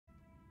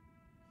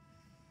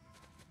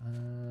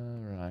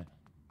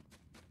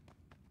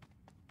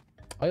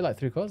Oh, you're like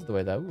 3/4 of the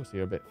way there. Ooh, so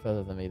you're a bit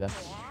further than me then.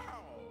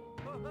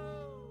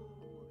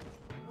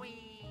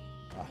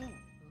 Ah.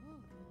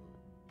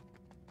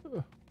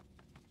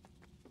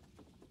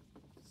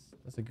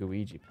 That's a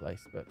Luigi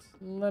place, but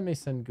let me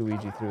send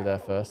Luigi through there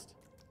first.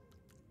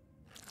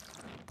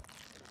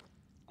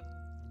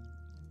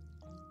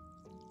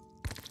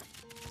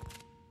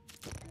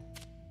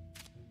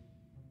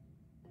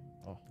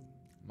 Oh,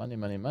 money,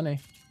 money, money.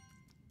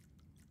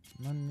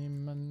 Money,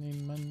 money,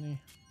 money.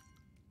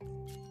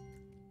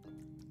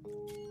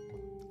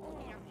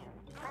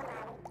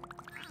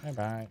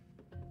 Bye-bye.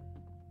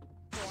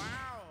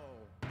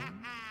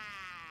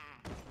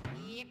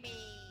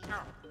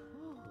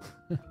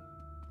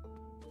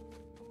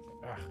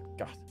 Ah,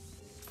 God.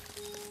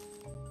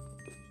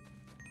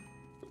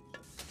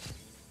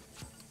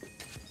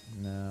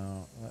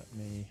 Now, let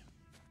me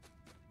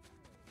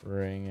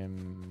bring him...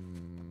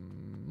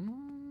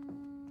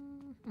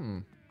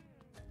 Something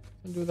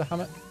to do with the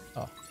hammer?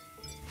 Oh.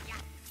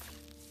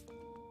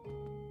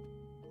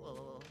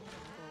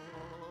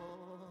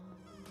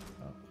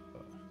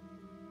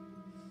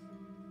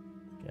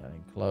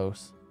 Getting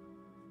close.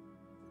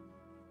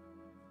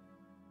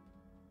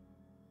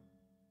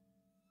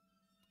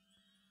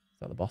 Is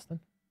that the boss then?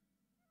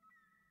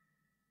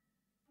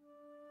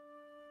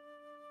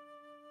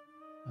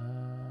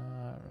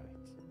 Right.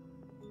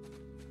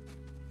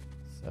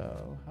 So,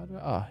 how do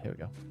I... Ah, here we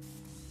go.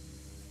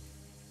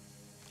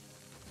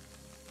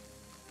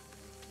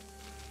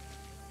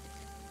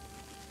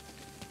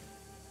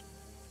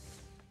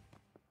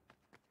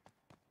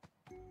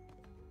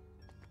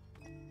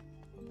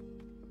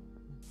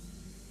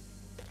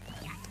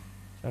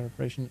 Share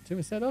operation 2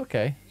 instead?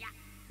 Okay.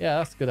 Yeah,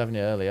 that's good having it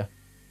earlier.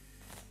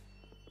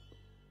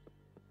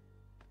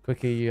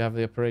 Quicker you have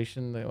the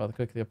operation, well, the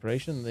quicker the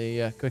operation,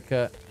 the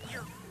quicker you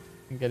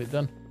can get it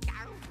done.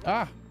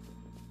 Ah!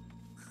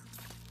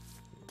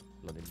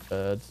 Bloody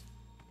birds.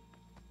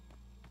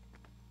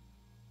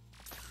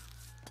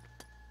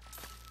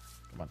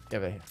 Come on, get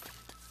over here.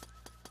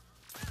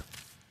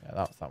 Yeah,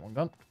 that's that one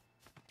gone.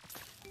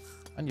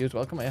 And you as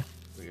well, come here.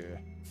 Yeah.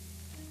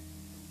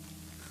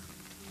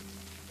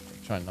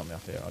 Try and knock me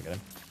off here, I'll get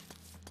him.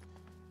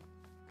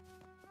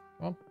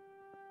 Come on.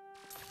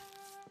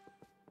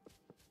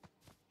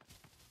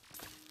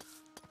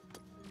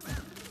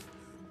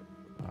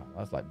 Oh,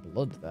 that's like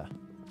blood there.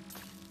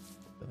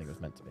 Don't think it was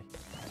meant to be.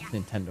 It's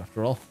Nintendo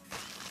after all.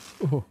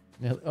 Ooh,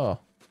 nearly. Oh,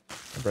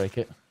 I'll break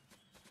it.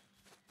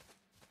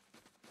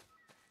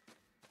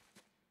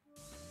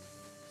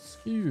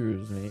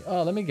 Excuse me.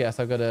 Oh, let me guess.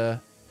 I've got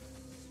a...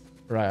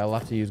 Right, I'll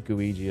have to use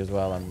Luigi as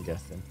well, I'm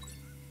guessing.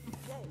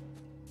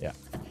 Yeah.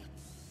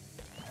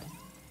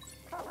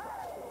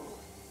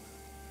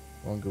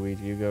 Come on,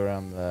 Luigi, you go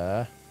around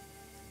there.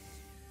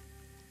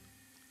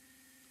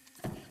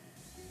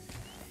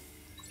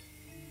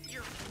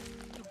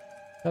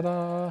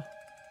 Ta-da!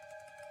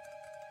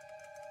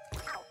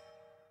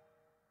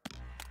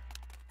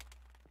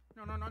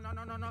 No, no, no, no,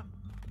 no, no, no.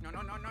 No,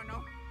 no, no, no,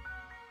 no.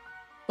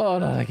 Oh,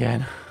 not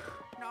again.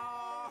 No.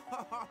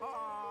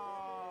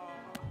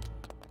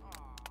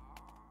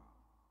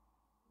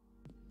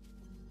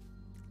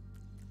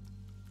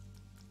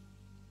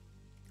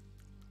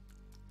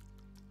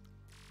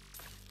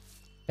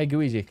 Hey,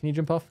 Luigi, can you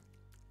jump off?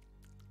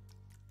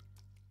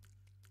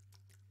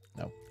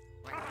 No.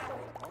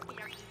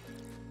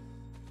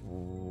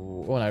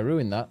 Ooh, oh, and I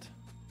ruined that.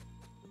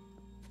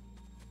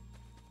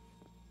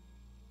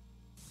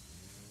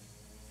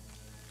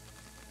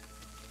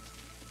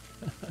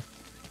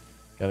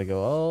 Gotta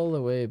go all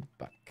the way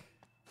back.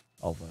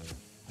 Although,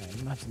 I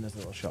imagine there's a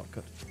little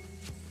shortcut.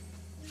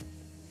 They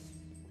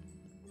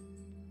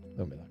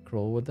wouldn't be that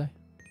cruel, would they?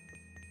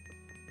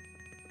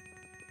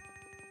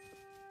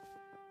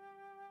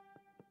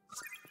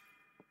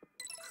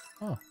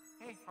 Oh.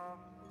 Hey ho.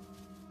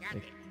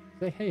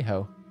 Say hey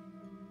ho.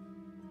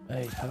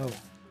 Hey ho.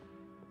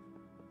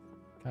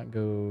 Can't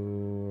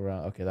go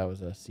around. Okay, that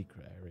was a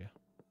secret area.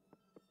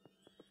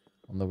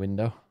 On the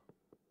window.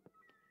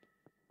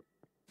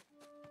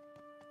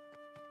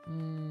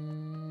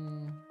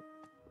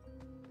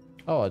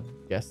 Oh, I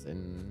guess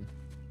in...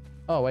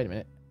 Oh, wait a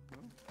minute.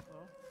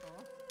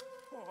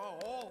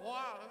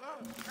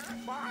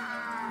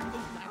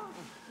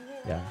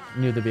 Yeah,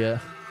 knew there'd be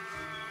a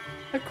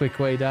quick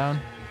way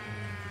down.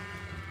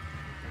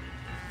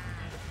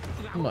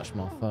 Much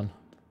more fun.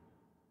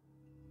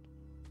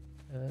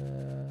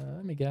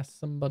 Let me guess,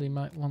 somebody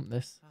might want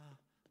this.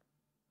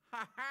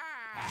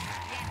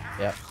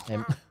 Yep,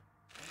 him.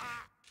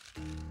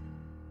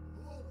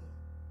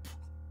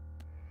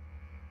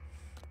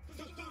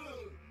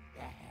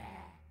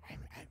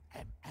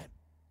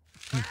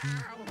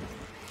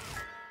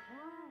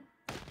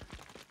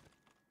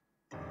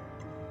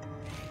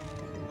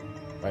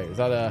 Wait, is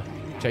that a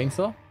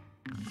chainsaw?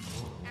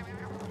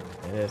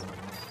 It is.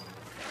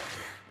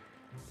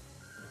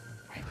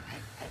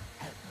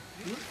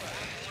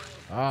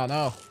 Oh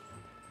no.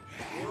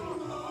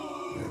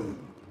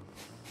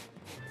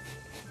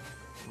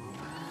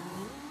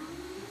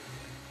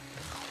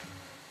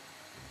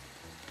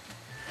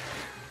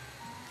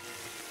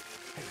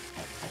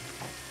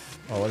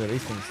 Oh, what do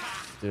these things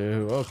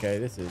do? Okay,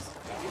 this is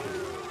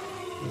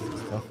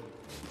tough.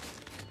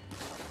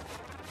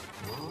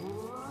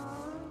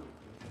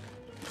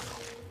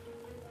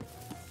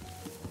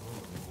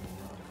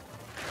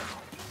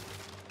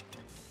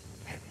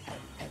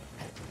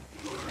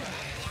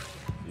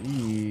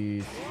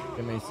 Jeez,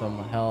 give me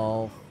some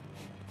health.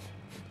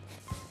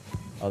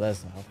 Oh, there's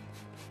some health.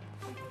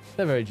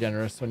 They're very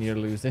generous when you're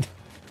losing.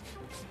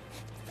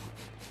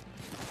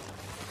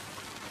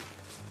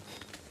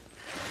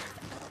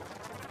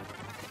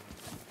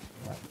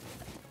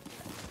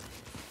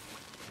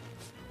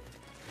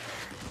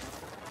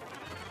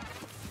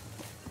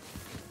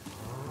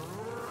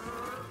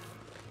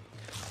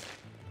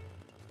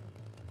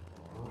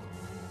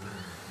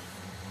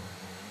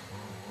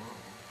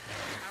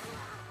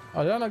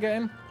 Oh, did I not get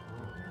him?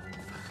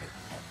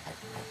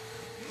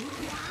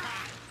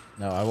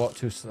 No, I walk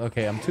too slow.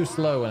 Okay, I'm too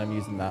slow when I'm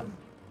using that.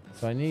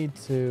 So I need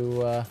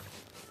to...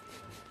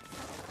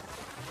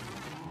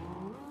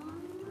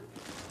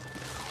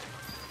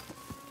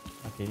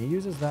 Okay, he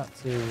uses that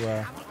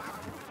to...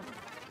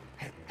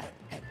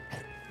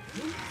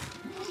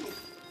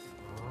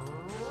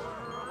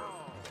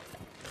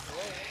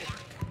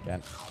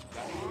 Again.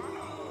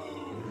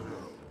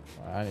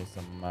 Right, I need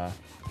some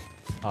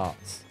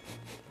hearts.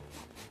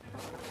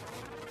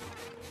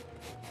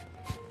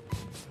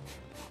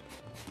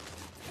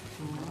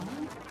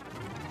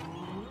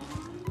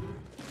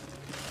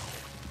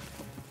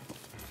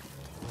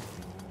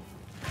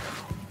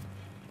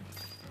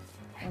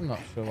 I'm not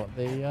sure what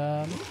the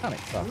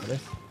mechanics are for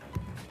this.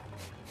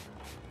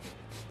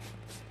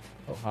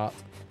 Oh, heart.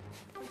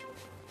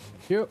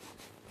 Thank you.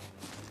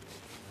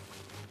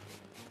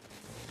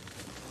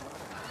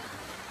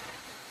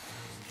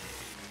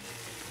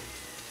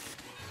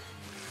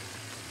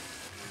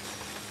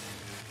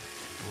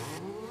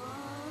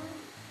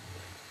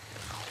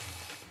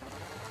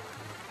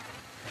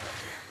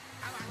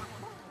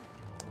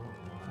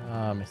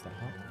 Ah, missed that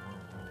heart.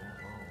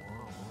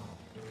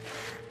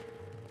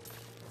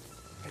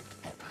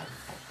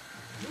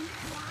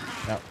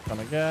 No, come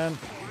again.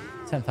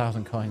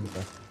 10,000 coins though.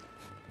 Look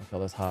at all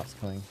those hearts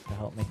coming to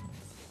help me.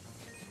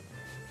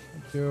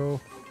 Thank you.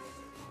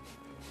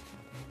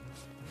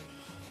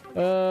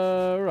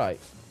 Right.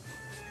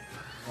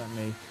 Let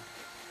me...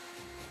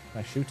 Can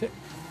I shoot it?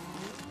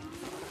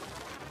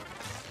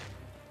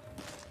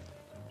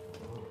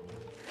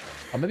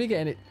 Or maybe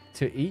getting it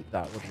to eat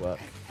that would work.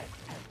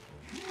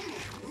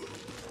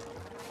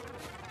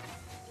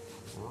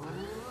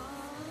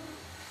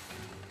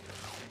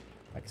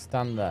 Like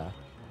stand there.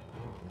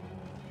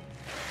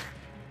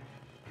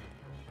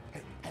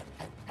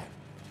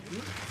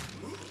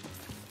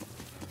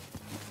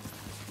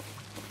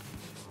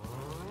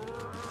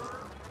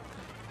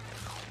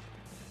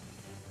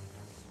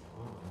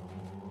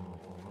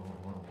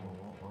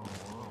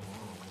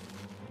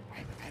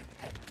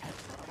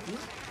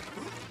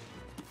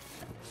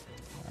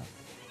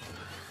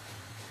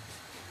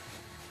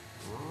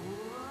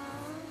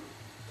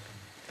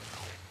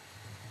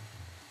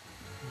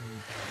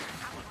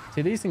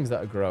 See these things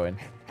that are growing.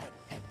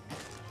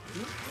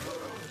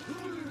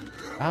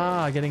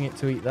 Ah, getting it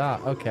to eat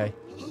that. Okay.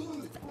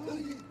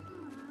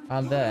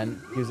 And then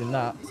using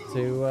that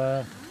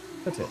to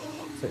cut it.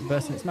 So it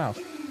bursts in its mouth.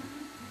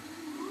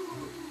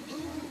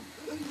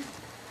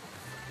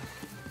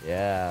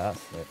 Yeah,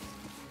 that's it.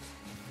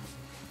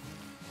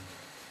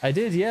 I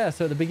did, yeah.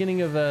 So at the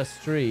beginning of a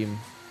stream.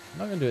 I'm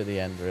not going to do it at the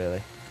end,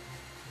 really.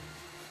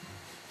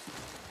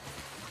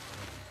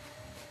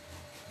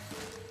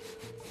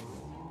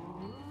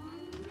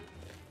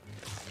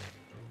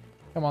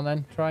 Come on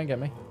then, try and get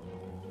me.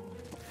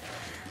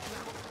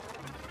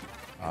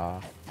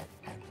 Ah.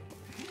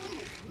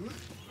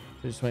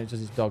 Just when it does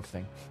his dog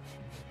thing.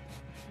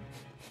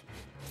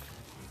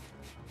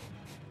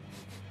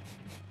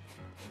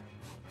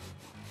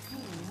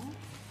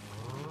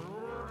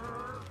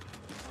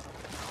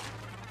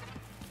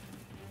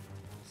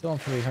 Still on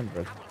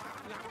 300.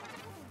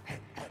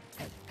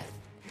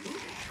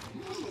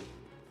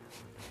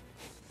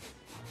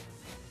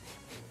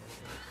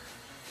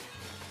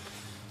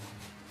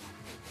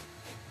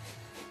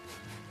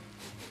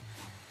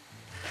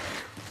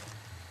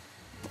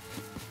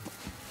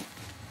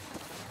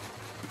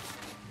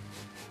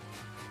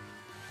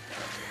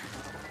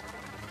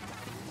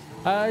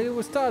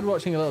 I started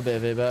watching a little bit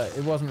of it, but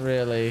it wasn't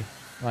really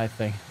my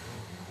thing.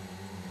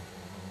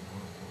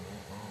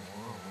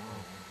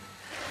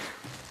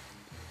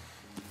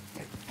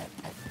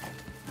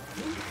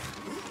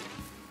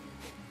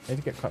 I need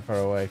to get quite far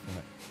away from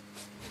it.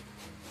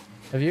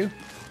 Have you?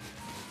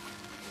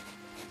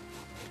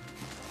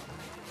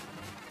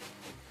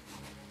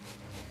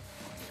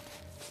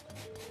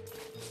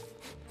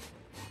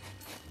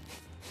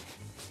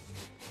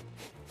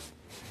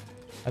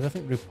 I don't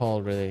think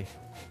RuPaul really...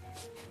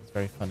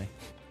 Very funny.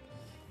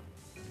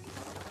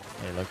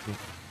 Hey, Loki.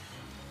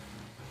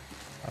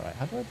 Alright,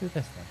 how do I do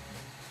this then?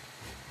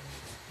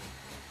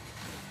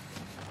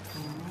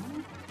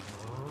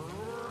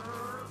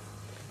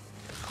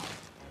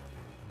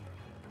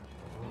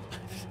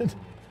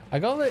 I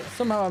got it.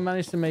 Somehow I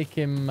managed to make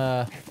him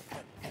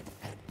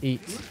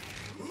eat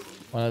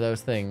one of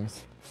those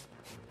things.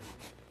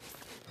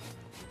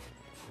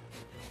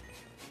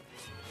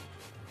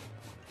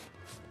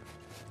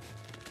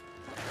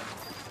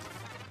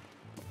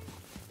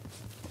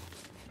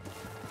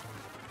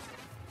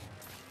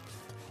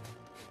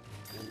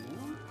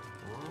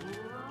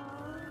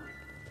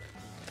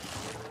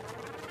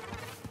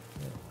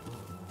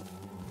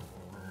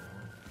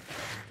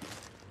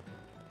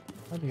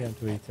 How do you get him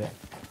to eat it?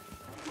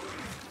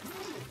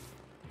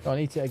 Go on,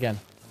 eat it again.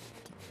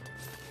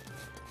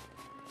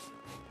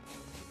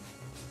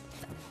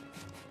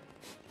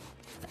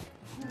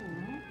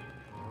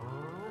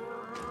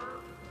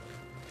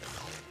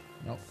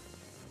 Nope.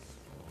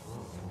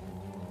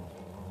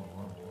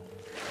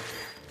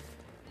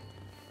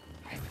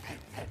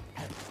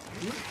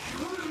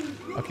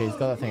 Okay, he's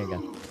got that thing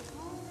again.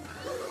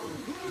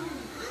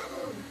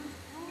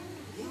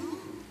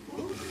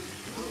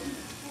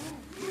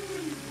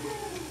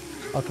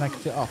 Oh, can I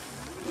cut it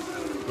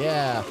off?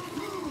 Yeah.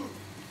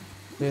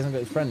 He hasn't got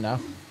his friend now.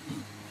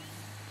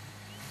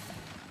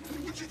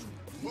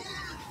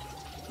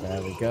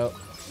 There we go.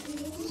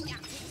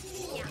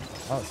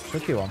 Oh, it's a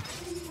tricky one.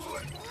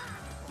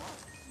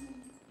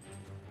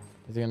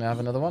 Is he going to have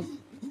another one?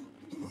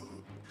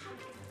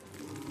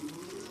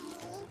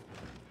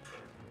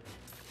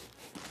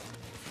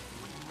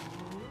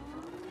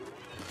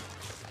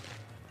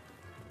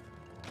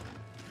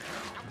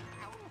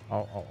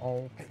 Oh, oh,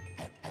 oh.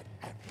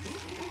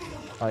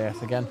 Oh,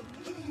 yes, again.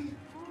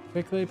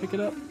 Quickly, pick it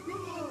up.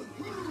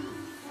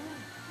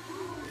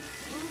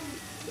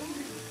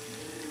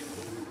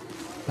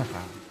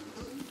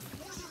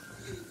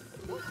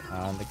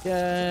 And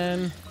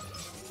again.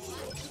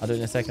 I'll do it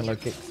in a second, low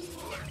kick.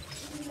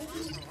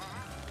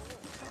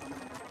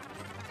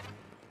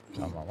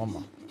 One more, one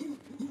more.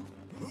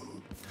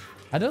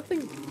 I don't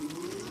think,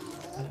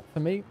 for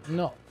me,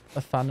 not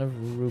a fan of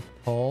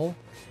RuPaul.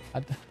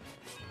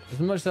 As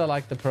much as I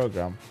like the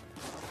program,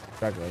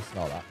 Drag Race and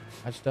all that,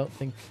 I just don't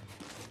think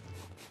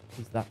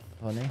he's that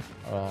funny.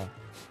 Or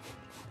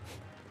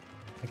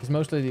because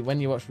mostly when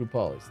you watch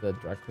RuPaul, it's the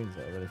drag queens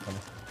that are really funny.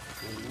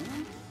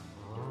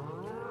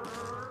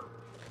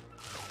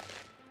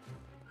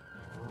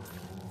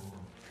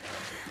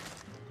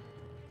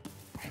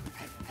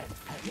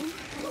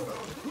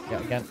 Yeah,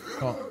 again.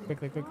 Come on,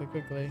 quickly, quickly,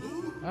 quickly.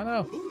 I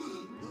know.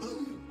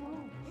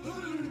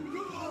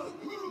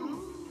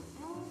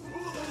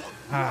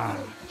 Ah.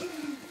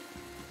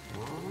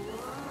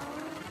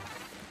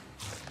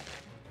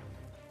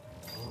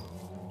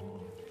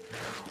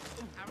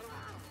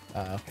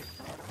 Uh-oh.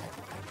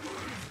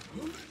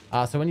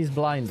 Ah, so when he's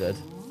blinded,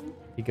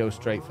 he goes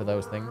straight for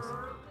those things.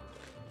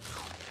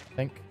 I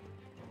think.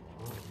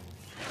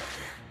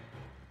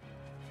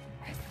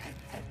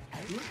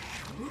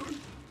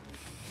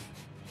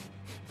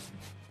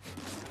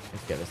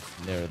 Let's get this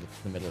nearer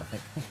the middle, I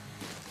think.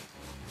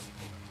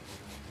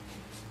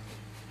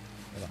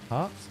 With a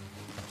heart.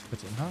 Let's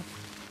put it in half.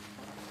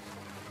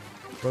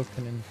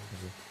 Broken in.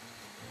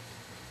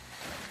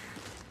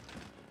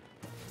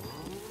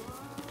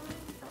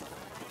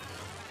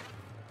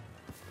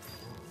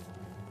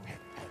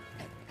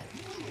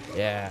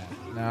 Yeah.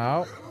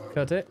 Now,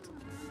 cut it.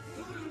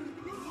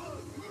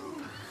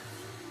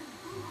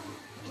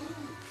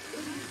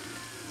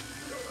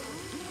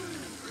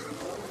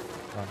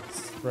 Right,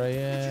 spray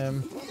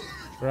him.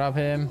 Grab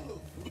him.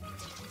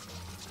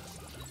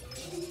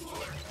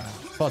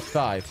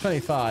 45,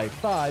 25,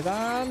 5,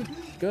 and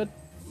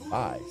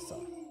goodbye, sir.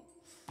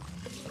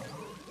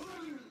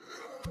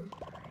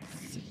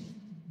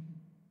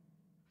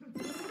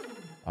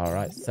 All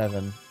right,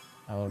 7.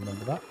 I will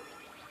remember that.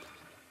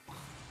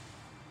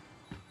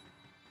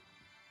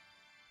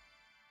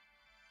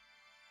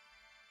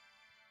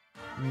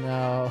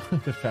 No,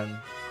 just trying.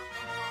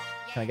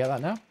 Can I get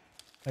that now?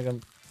 Can I go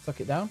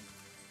suck it down?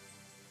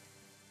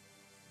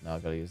 No,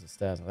 I've got to use the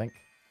stairs, I think.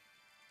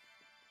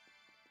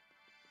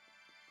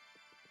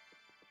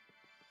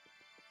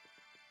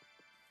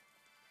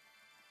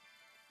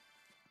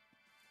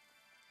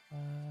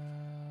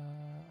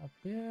 Up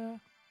here.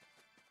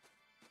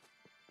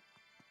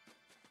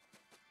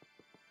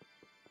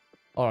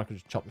 Or I could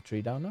just chop the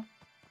tree down now.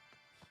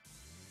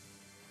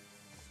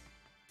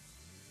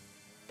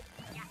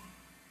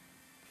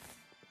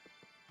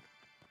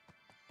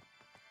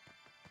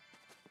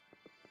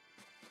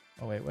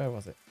 Oh wait, where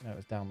was it? No, it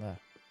was down there.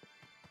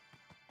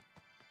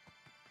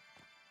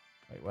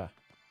 Wait, where?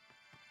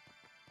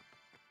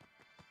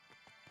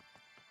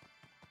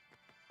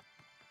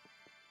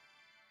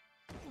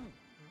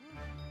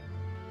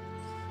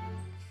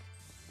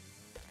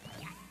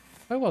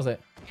 Where was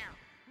it?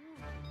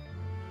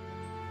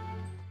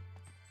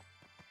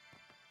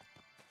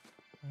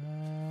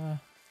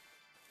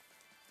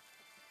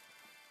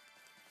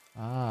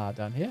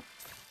 Down here.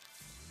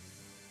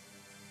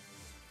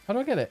 How do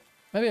I get it?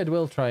 Maybe I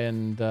will try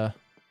and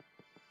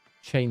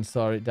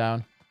chainsaw it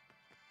down.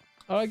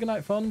 Alright, good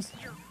night, Fonz.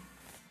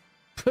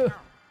 I need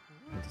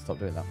to stop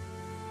doing that.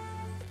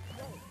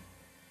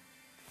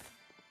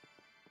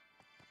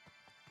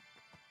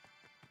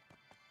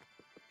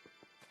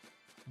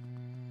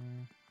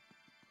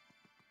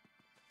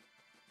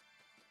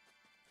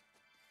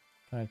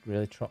 I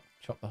really chop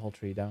the whole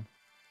tree down.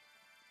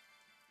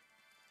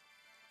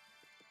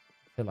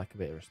 I feel like a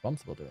bit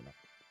irresponsible doing that.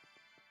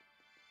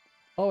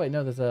 Oh wait,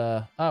 no, there's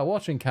a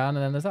watering can,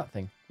 and then there's that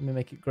thing. Let me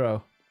make it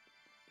grow.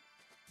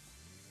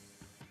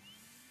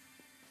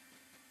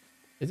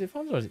 Is it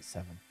 5 or is it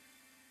 7?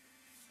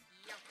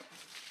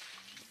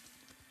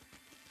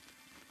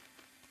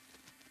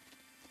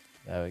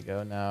 There we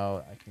go.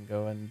 Now I can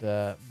go and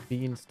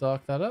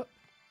beanstalk that up.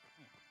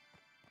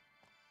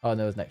 Oh, and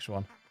there was an extra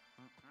one.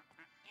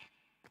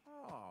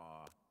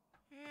 Oh.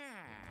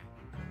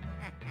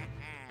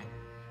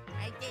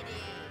 I did it.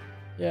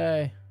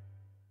 Yay.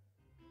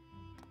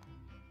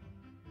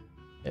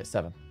 It's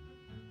 7.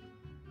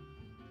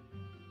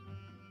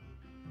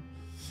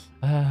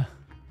 I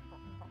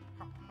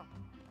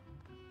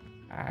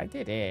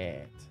did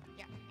it.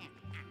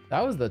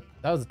 That was the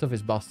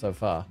toughest boss so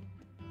far.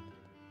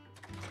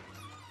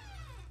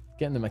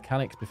 Getting the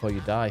mechanics before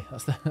you die.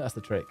 That's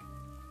the trick.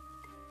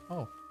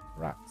 Oh,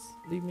 rats.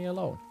 Leave me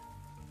alone.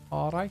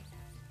 Alright.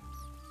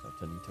 So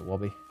turn into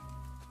Wobby.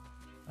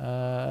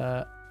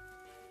 Alright.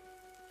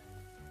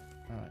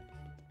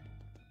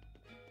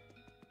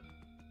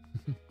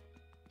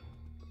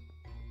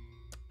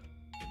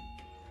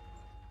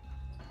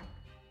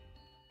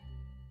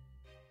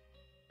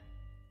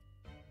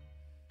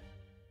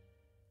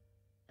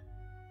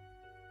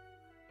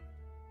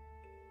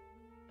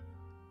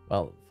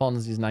 Well,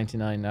 Fonz is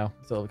 99 now,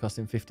 so it'll cost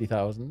him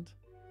 50,000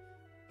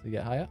 to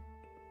get higher.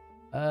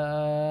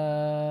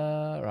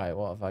 Right,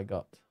 what have I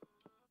got?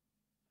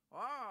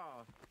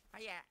 Oh.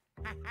 Yeah.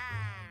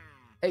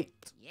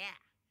 8. Yeah.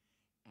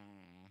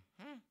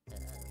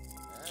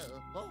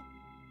 Oh.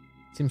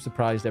 Seems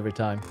surprised every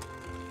time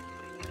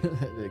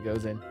it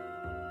goes in.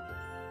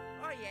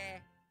 Oh yeah.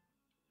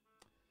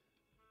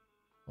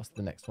 What's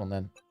the next one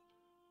then?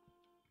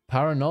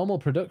 Paranormal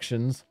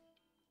Productions.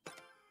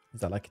 Is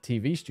that like a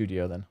TV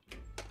studio then?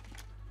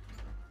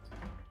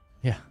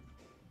 Yeah.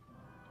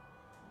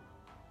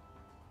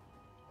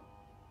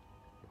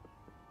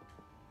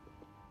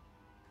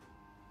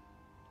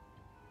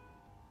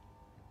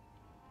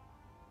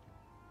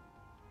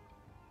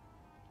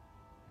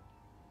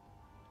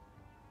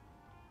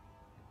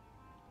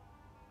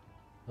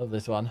 Love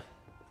this one. I'm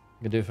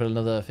gonna do it for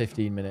another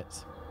 15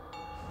 minutes.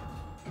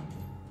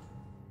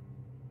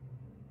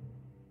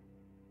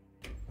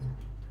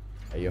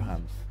 Hey,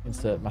 Johan,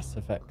 insert Mass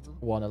Effect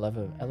 1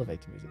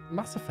 elevator music.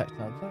 Mass Effect,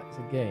 now that is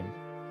a game.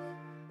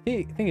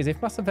 The thing is,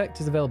 if Mass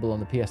Effect is available on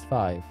the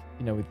PS5,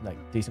 you know, with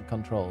like decent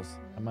controls,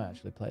 I might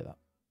actually play that.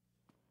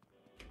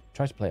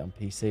 Try to play it on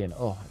PC and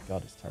oh my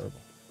god, it's terrible.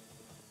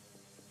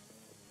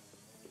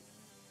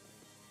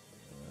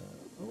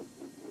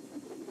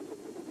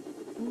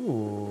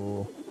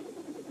 Ooh.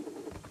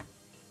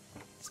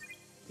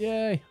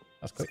 Yay.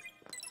 That's quick.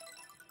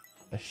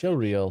 A show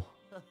reel.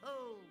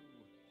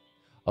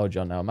 Oh,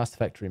 John, now Mass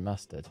Effect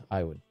Remastered,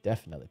 I would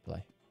definitely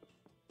play.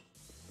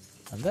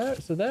 And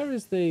there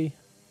is the...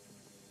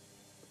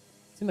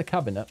 It's in the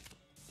cabinet.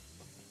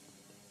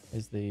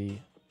 Is the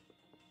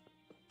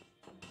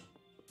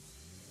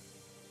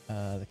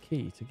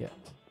key to get.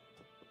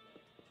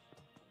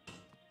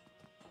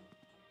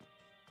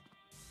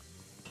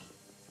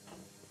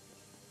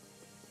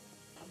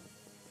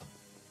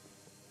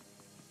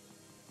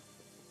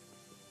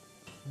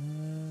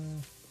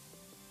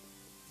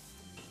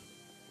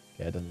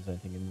 Okay, I don't think there's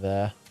anything in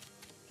there.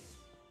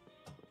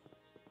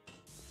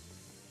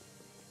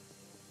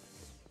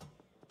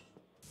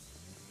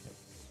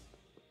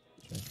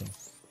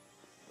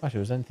 Actually,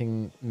 was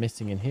anything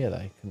missing in here that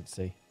I couldn't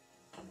see?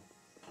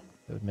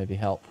 That would maybe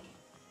help.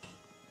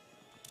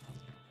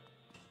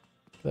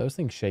 Those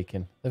things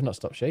shaking. They've not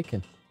stopped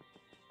shaking.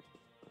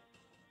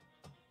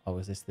 Oh,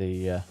 is this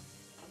the...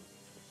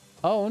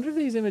 Oh, I wonder if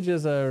these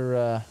images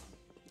are...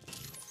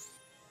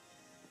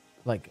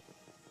 like...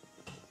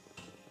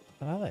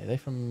 What are they? Are they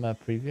from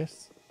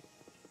previous?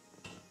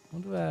 I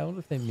wonder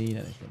if they mean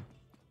anything.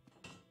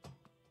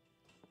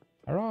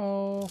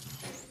 Hello?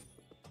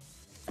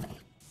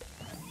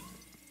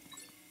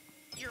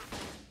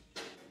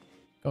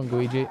 Go on,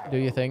 Luigi. Do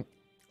your thing.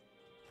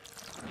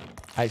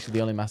 Actually,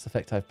 the only Mass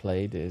Effect I've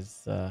played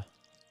is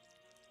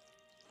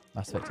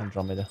Mass Effect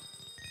Andromeda.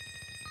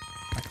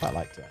 I quite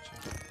liked it, actually.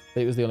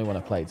 But it was the only one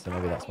I played, so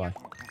maybe that's why.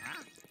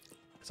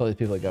 So these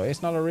people that go,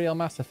 it's not a real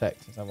Mass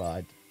Effect. It's like,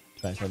 well,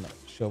 I'm not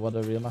sure what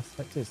a real Mass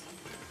Effect is.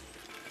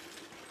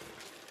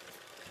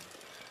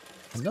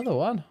 Another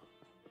one.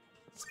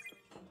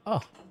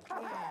 Oh.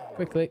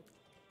 Quickly.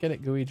 Get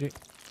it, Luigi.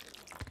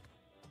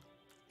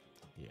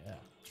 Yeah.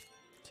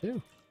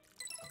 2.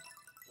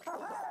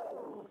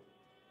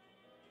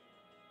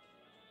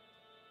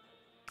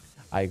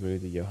 I agree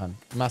with you, Johan.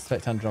 Mass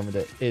Effect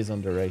Andromeda is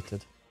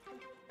underrated.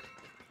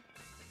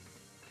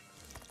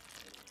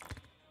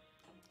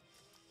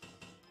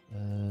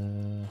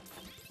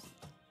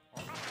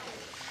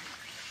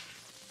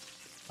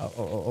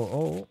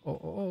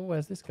 Oh,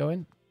 where's this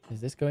going? Is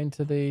this going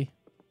to the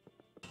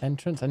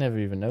entrance? I never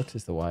even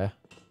noticed the wire.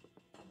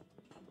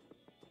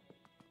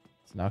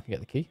 So now I can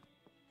get the key.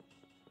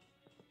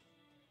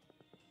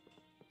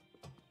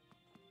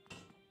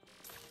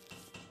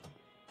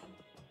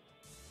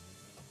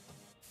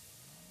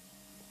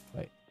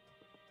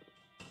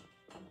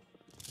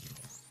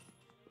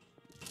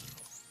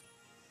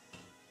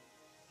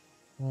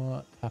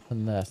 What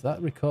happened there? So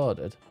that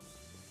recorded.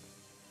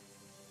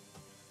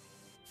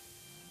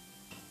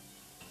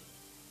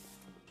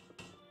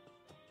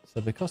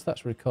 So because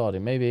that's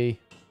recording, maybe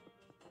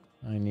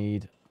I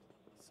need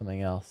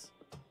something else.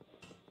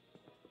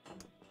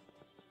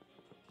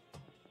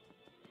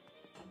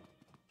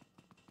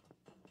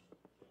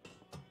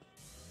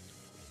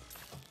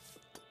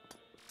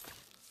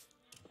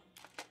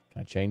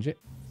 Can I change it?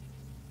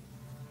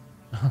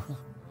 Is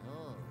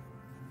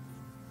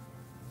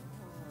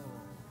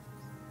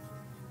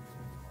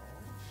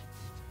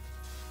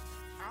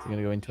he going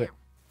to go into it?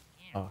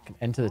 Oh, I can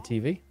enter the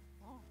TV.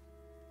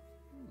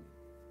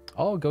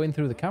 Oh, go in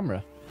through the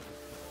camera.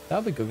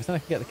 That'll be good because then I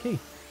can get the key.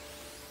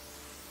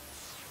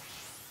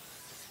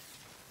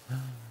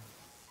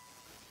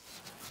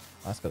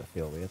 That's got to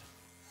feel weird.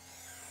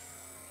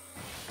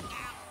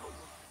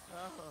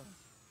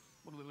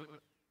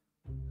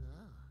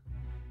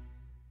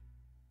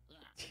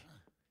 You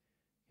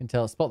can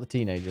tell. Spot the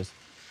teenagers.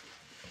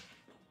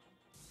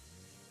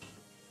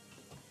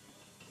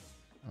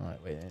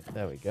 Alright, wait.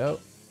 There we go.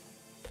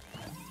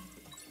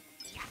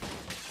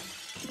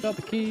 Got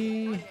the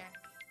key.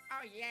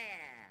 Oh yeah.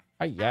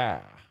 Oh yeah.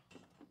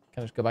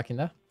 Can I just go back in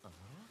there?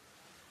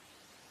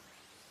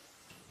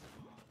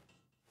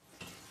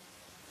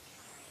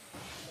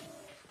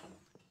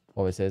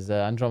 Oh, it says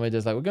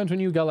Andromeda's like, we're going to a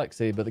new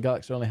galaxy, but the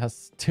galaxy only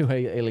has 2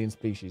 alien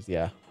species.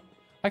 Yeah.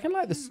 I can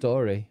like the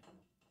story.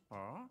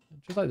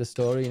 Just like the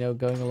story, you know,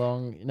 going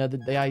along. You know,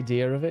 the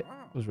idea of it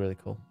was really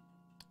cool.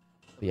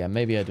 But yeah,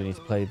 maybe I do need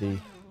to play the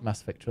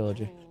Mass Effect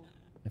trilogy.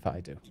 In fact, I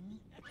do.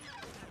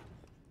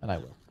 And I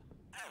will.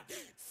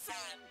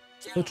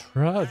 The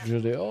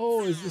tragedy.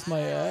 Oh, is this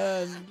my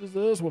end? Is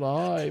this what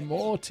I,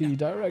 Morty,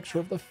 director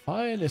of the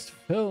finest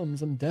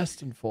films, am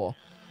destined for?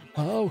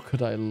 How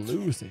could I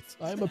lose it?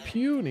 I'm a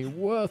puny,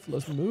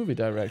 worthless movie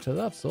director,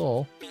 that's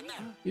all.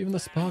 Even the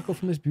sparkle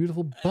from this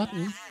beautiful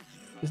button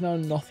is now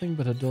nothing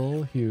but a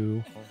dull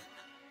hue.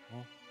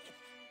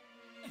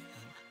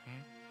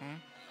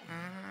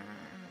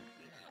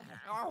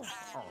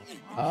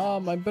 Ah,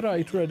 my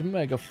bright red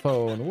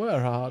megaphone,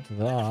 where art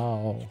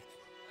thou?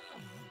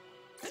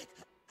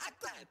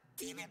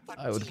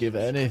 I would give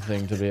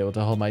anything to be able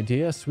to hold my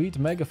dear, sweet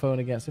megaphone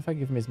against. If I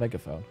give him his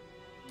megaphone.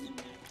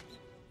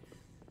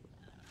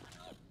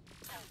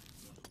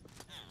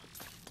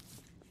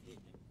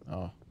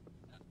 Oh.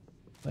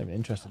 Not even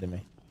interested in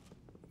me.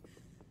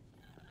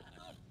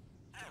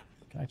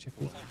 Can I check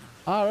these?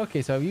 Ah,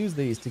 okay, so I've used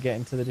these to get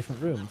into the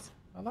different rooms.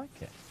 I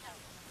like it.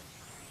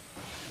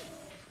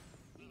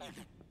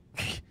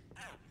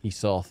 He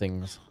saw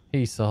things.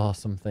 He saw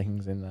some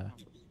things in there.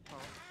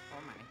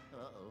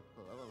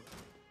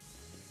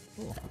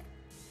 Cool.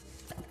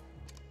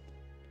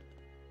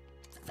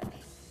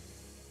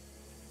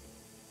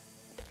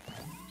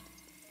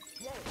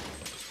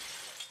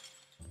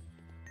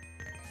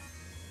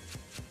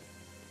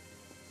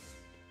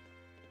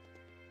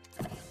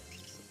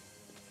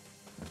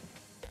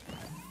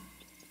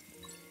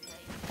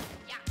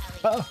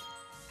 Oh!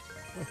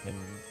 Fucking...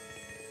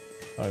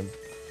 I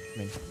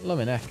mean,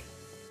 lummy neck.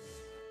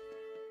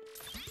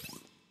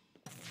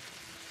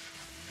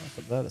 That's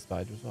up there, the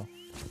spider as well.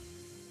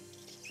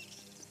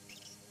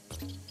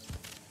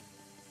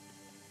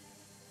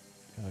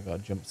 I got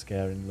a jump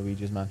scare in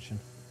Luigi's mansion.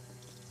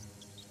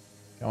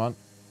 Come on.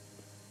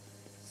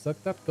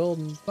 Suck that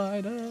golden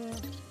spider.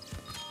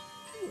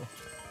 Ooh.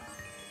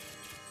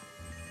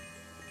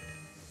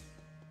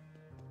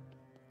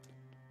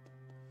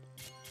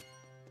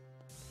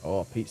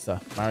 Oh, pizza.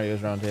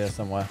 Mario's around here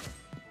somewhere.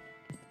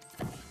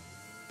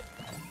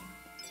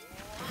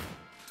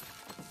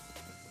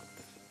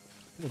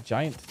 Look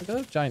at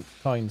those giant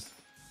coins.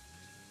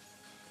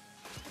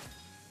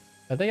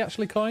 Are they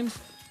actually coins?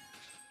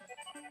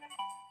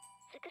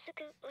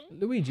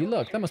 Luigi,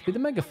 look, that must be the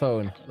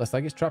megaphone. Looks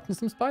like it's trapped in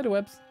some spider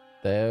webs.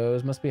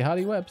 Those must be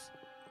hardy webs.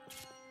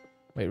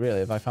 Wait, really?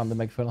 Have I found the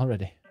megaphone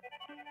already?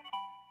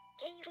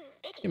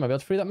 You might be able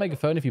to free that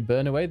megaphone if you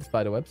burn away the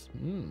spider webs.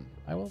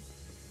 I will.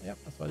 Yep,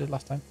 that's what I did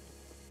last time.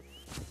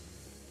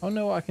 Oh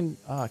no, I can...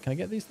 Ah, can I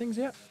get these things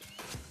yet?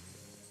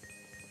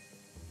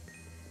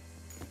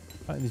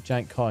 Find these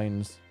giant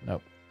coins.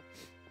 Nope.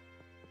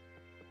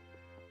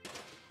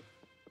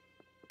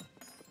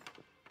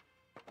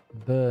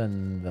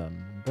 Burn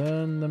them.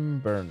 Burn them,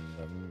 burn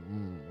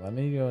them. Let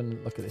me go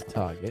and look at this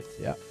target.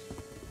 Yep.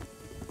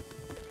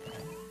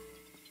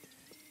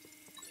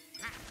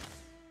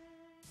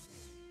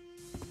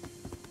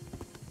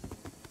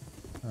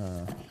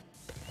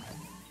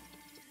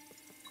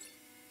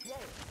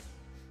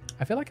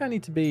 I feel like I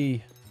need to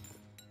be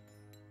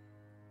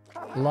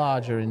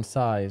larger in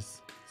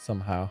size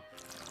somehow.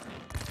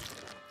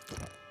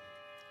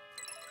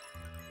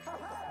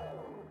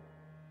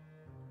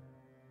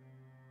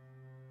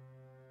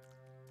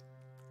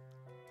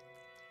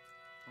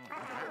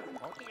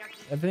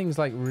 Everything's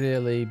like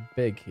really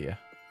big here.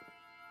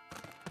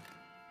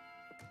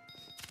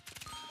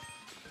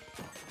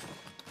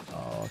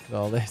 Oh, look at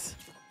all this.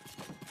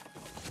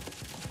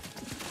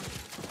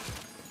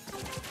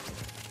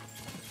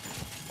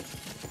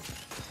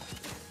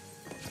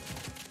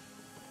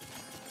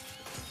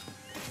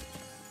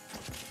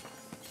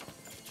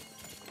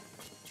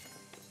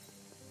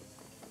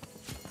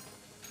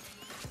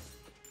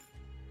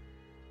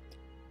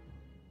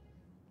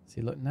 See,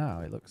 look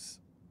now, it looks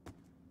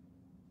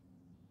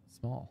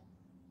small.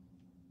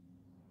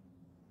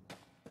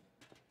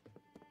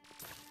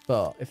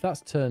 But if that's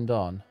turned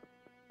on,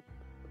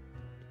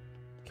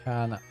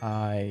 can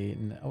I...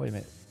 Oh, wait a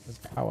minute. There's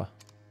power.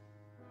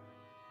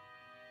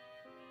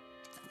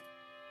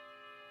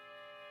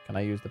 Can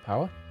I use the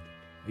power?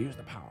 Use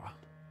the power.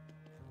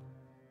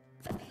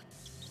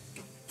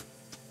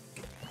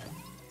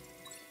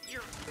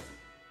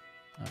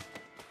 Oh.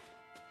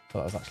 Thought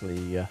that was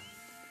actually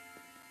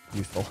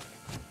useful.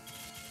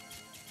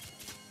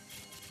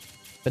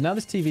 But now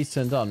this TV's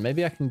turned on.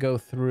 Maybe I can go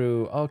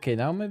through... Okay,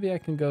 now maybe I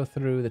can go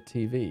through the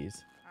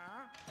TVs.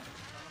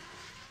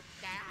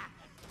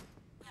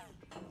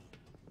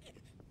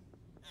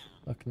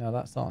 Look, now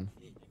that's on.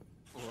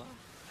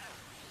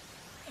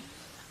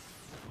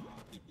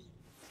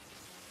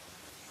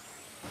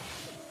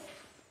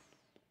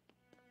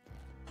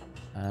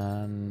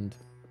 And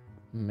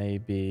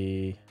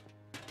maybe...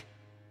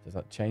 Does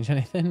that change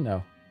anything?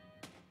 No.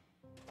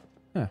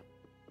 Huh.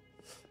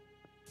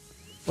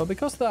 Well,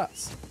 because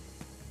that's...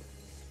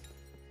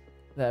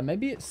 There,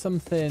 maybe it's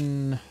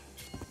something...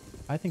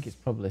 I think it's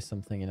probably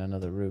something in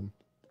another room.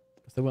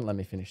 Because they wouldn't let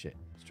me finish it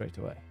straight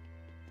away.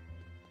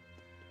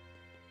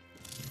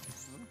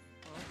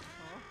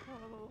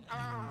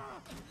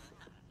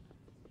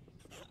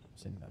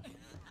 What's in there? Is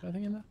there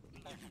anything in there?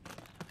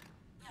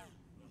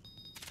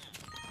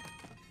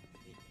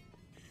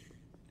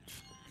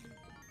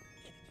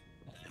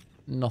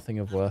 Nothing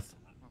of worth.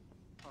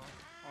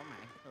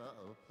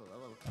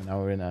 And now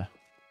we're in a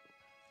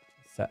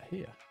set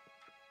here.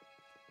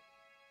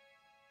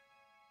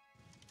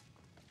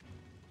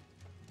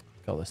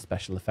 Got the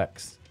special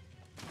effects.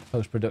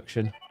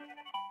 Post-production.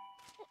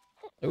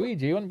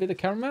 Luigi, you want to be the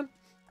cameraman?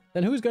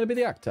 Then who's going to be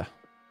the actor?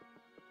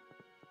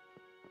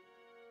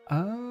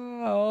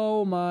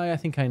 Oh my, I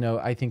think I know.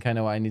 I think I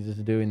know what I needed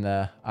to do in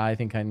there. I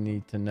think I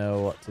need to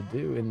know what to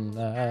do in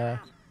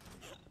there.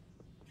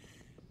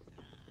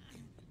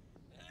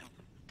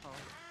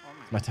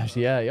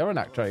 Yeah, you're an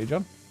actor, are you,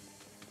 John?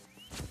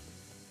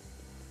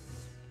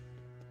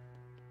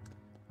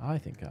 I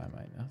think I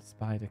might know.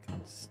 Spider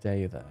can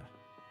stay there.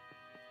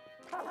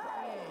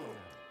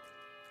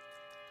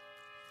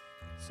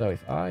 So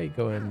if I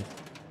go in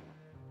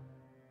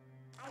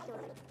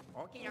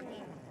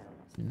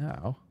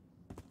now,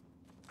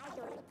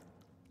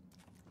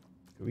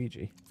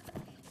 Luigi.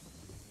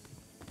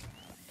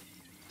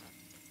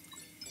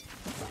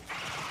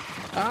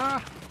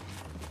 Ah!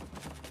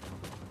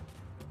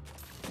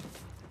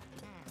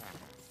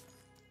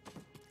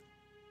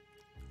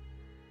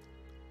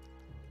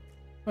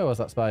 Where was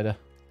that spider?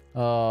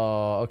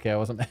 Oh, okay, I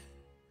wasn't there.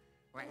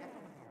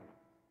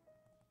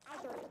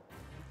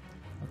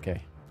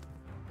 Okay.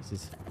 This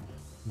is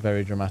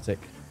very dramatic.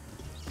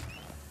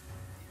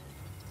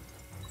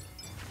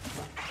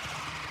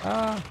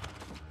 Ah!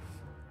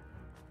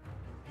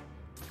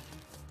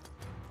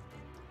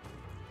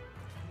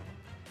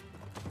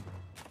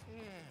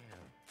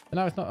 And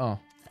now it's not... Oh.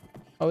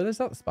 Oh, is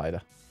that the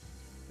spider?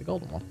 The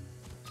golden one.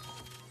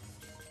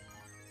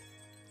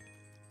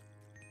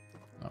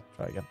 Oh,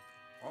 try again.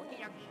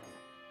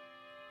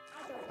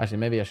 Actually,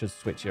 maybe I should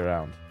switch you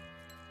around.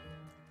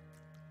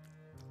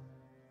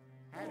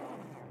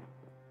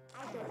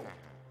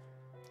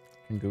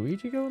 Can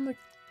Luigi go in the...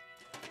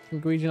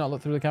 Can Luigi not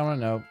look through the camera?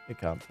 No, it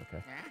can't.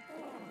 Okay.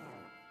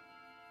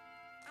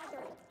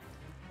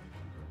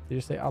 Did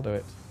you say I'll do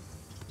it?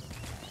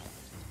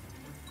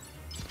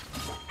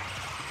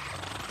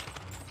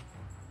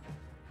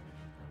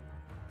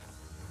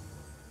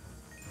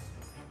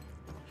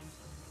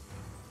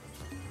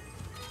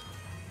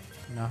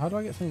 Now, how do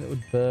I get something that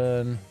would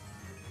burn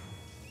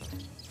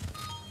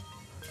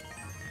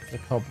the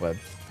cobwebs?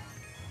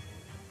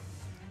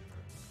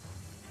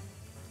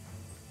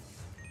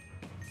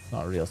 It's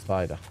not a real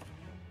spider.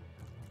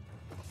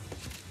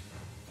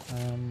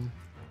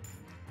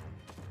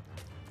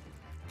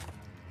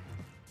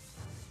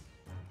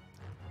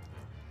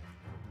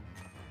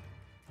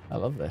 I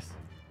love this.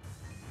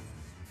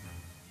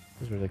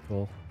 This is really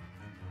cool.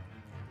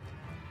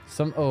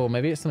 Oh,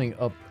 maybe it's something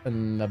up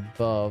and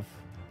above.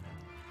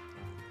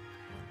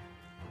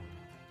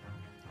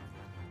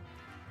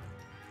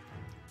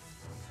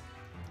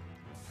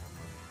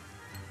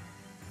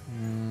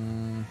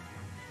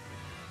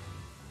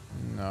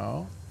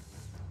 No.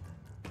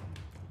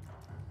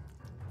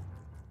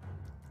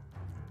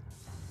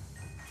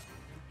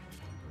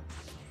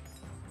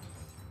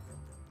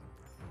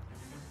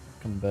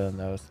 Can burn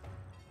those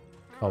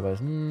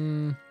cobwebs.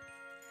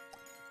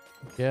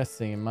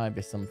 Guessing it might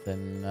be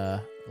something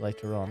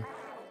later on.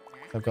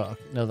 So I've got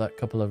another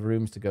couple of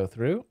rooms to go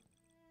through.